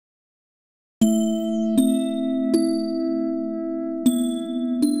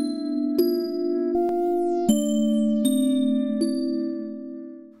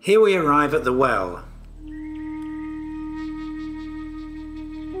Here we arrive at the well.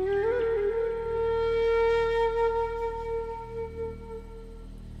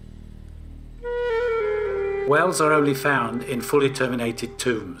 Wells are only found in fully terminated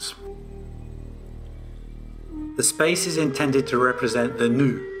tombs. The space is intended to represent the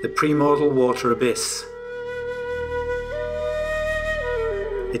Nu, the premortal water abyss.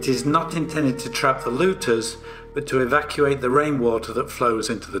 It is not intended to trap the looters, but to evacuate the rainwater that flows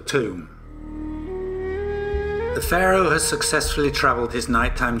into the tomb. The pharaoh has successfully travelled his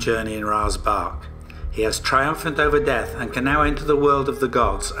nighttime journey in Ra's bark. He has triumphed over death and can now enter the world of the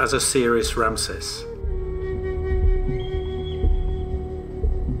gods as Osiris Ramses.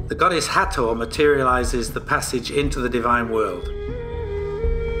 The goddess Hathor materializes the passage into the divine world.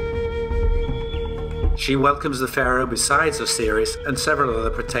 She welcomes the pharaoh besides Osiris and several other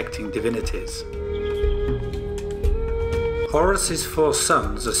protecting divinities. Horus's 4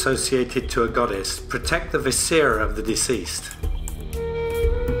 sons associated to a goddess protect the viscera of the deceased.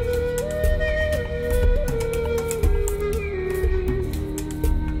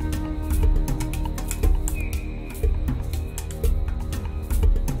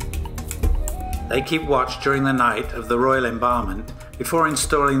 They keep watch during the night of the royal embalmment before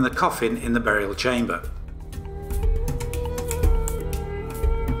installing the coffin in the burial chamber.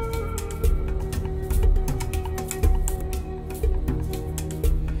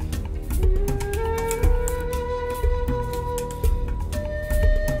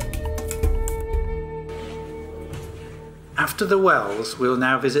 After the wells, we'll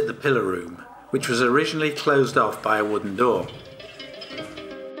now visit the pillar room, which was originally closed off by a wooden door.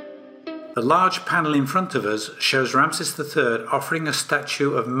 The large panel in front of us shows Ramses III offering a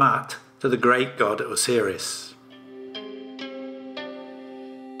statue of Mat to the great god Osiris.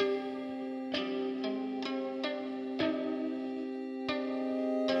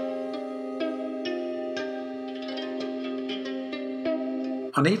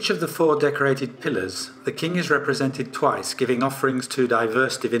 On each of the 4 decorated pillars, the king is represented twice, giving offerings to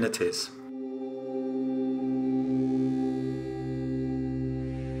diverse divinities.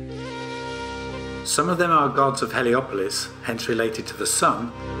 Some of them are gods of Heliopolis, hence related to the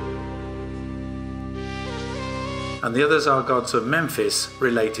sun, and the others are gods of Memphis,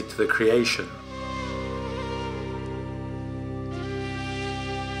 related to the creation.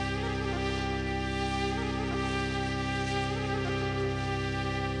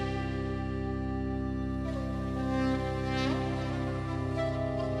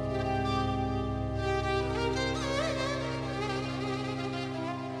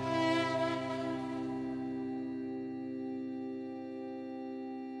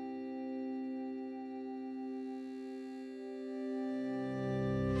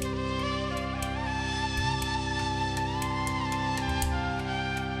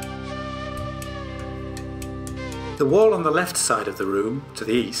 The wall on the left side of the room, to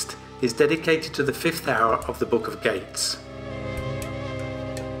the east, is dedicated to the 5th hour of the Book of Gates.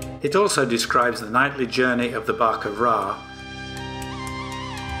 It also describes the nightly journey of the bark of Ra.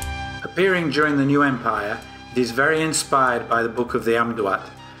 Appearing during the New Empire, it is very inspired by the Book of the Amduat,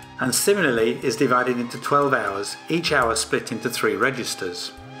 and similarly is divided into 12 hours, each hour split into 3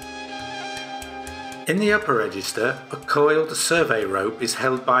 registers. In the upper register, a coiled survey rope is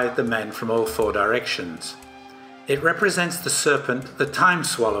held by the men from all 4 directions. It represents the serpent, the time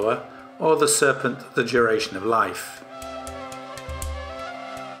swallower, or the serpent, the duration of life.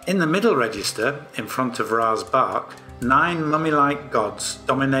 In the middle register, in front of Ra's bark, 9 mummy-like gods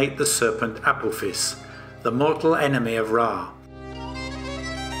dominate the serpent Apophis, the mortal enemy of Ra,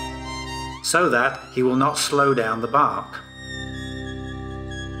 so that he will not slow down the bark.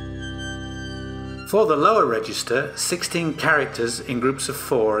 For the lower register, 16 characters in groups of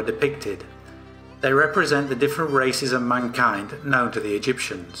 4 are depicted. They represent the different races of mankind known to the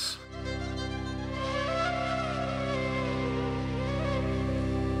Egyptians.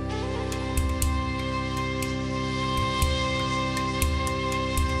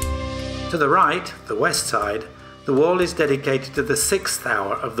 To the right, the west side, the wall is dedicated to the 6th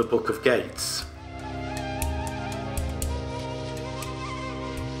hour of the Book of Gates.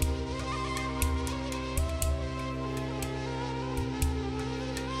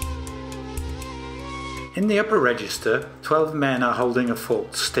 In the upper register, 12 men are holding a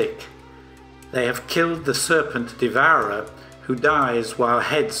forked stick. They have killed the serpent devourer, who dies while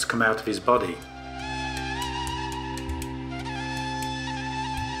heads come out of his body.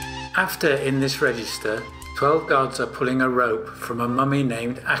 After, in this register, 12 gods are pulling a rope from a mummy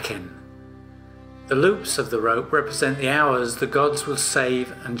named Aken. The loops of the rope represent the hours the gods will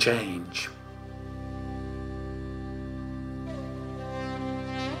save and change.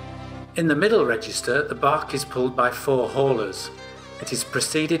 In the middle register, the bark is pulled by 4 haulers. It is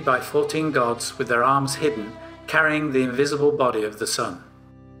preceded by 14 gods with their arms hidden, carrying the invisible body of the sun.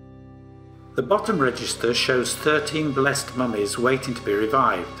 The bottom register shows 13 blessed mummies waiting to be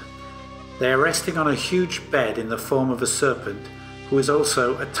revived. They are resting on a huge bed in the form of a serpent, who is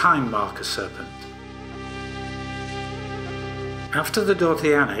also a time marker serpent. After the door to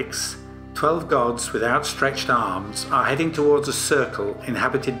the annex, 12 gods with outstretched arms are heading towards a circle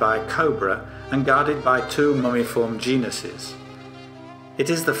inhabited by a cobra and guarded by 2 mummiform genuses. It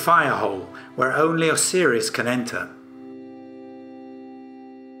is the fire hole, where only Osiris can enter.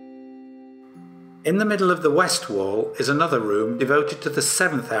 In the middle of the west wall is another room devoted to the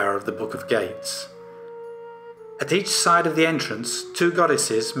 7th hour of the Book of Gates. At each side of the entrance, 2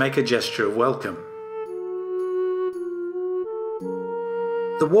 goddesses make a gesture of welcome.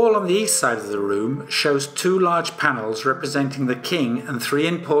 The wall on the east side of the room shows 2 large panels representing the king and 3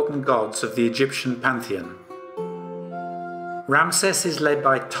 important gods of the Egyptian pantheon. Ramses is led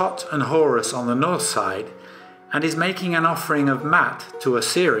by Tot and Horus on the north side and is making an offering of Mat to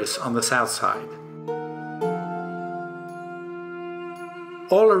Osiris on the south side.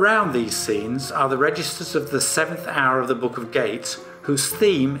 All around these scenes are the registers of the 7th hour of the Book of Gates, whose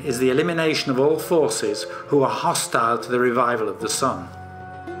theme is the elimination of all forces who are hostile to the revival of the sun.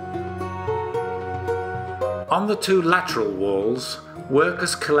 On the 2 lateral walls,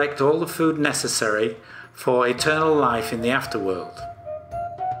 workers collect all the food necessary for eternal life in the afterworld.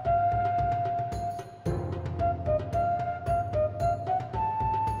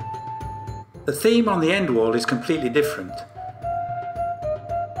 The theme on the end wall is completely different.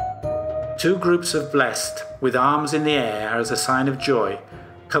 2 groups of blessed, with arms in the air as a sign of joy,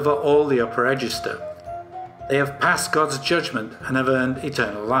 cover all the upper register. They have passed God's judgment and have earned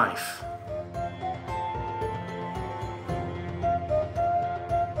eternal life.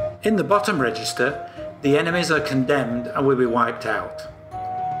 In the bottom register, the enemies are condemned and will be wiped out.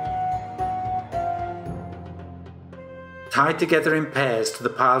 Tied together in pairs to the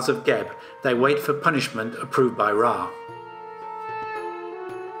piles of Geb, they wait for punishment approved by Ra.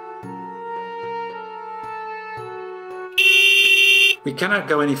 We cannot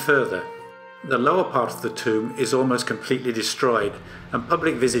go any further. The lower part of the tomb is almost completely destroyed and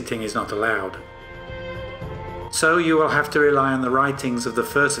public visiting is not allowed. So you will have to rely on the writings of the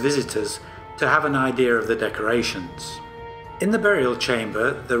first visitors to have an idea of the decorations. In the burial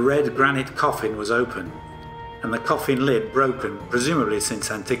chamber, the red granite coffin was open, and the coffin lid broken, presumably since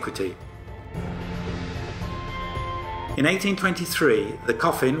antiquity. In 1823, the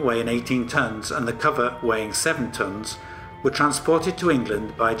coffin, weighing 18 tons, and the cover, weighing 7 tons, were transported to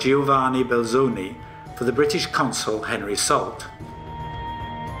England by Giovanni Belzoni for the British consul Henry Salt.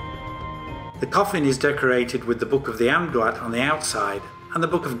 The coffin is decorated with the Book of the Amduat on the outside and the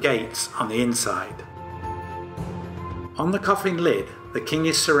Book of Gates on the inside. On the coffin lid, the king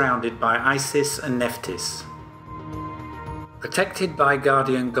is surrounded by Isis and Nephthys. Protected by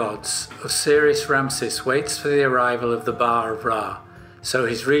guardian gods, Osiris Ramses waits for the arrival of the Bar of Ra, so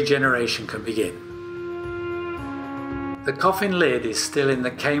his regeneration can begin. The coffin lid is still in the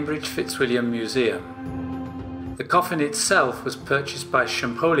Cambridge Fitzwilliam Museum. The coffin itself was purchased by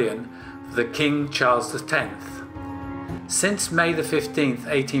Champollion for the King Charles X. Since May 15,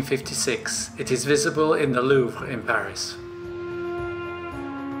 1856, it is visible in the Louvre in Paris.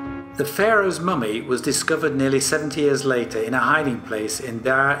 The pharaoh's mummy was discovered nearly 70 years later in a hiding place in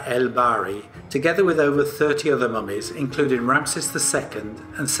Dar el-Bahri, together with over 30 other mummies, including Ramses II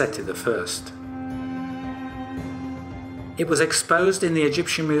and Seti I. It was exposed in the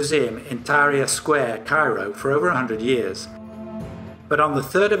Egyptian Museum in Tahrir Square, Cairo, for over 100 years. But on the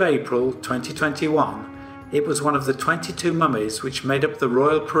 3rd of April 2021, it was one of the 22 mummies which made up the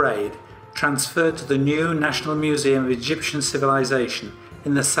royal parade transferred to the new National Museum of Egyptian Civilization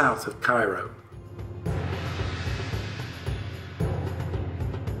in the south of Cairo.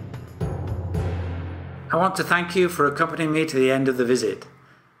 I want to thank you for accompanying me to the end of the visit.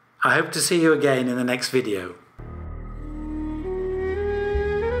 I hope to see you again in the next video.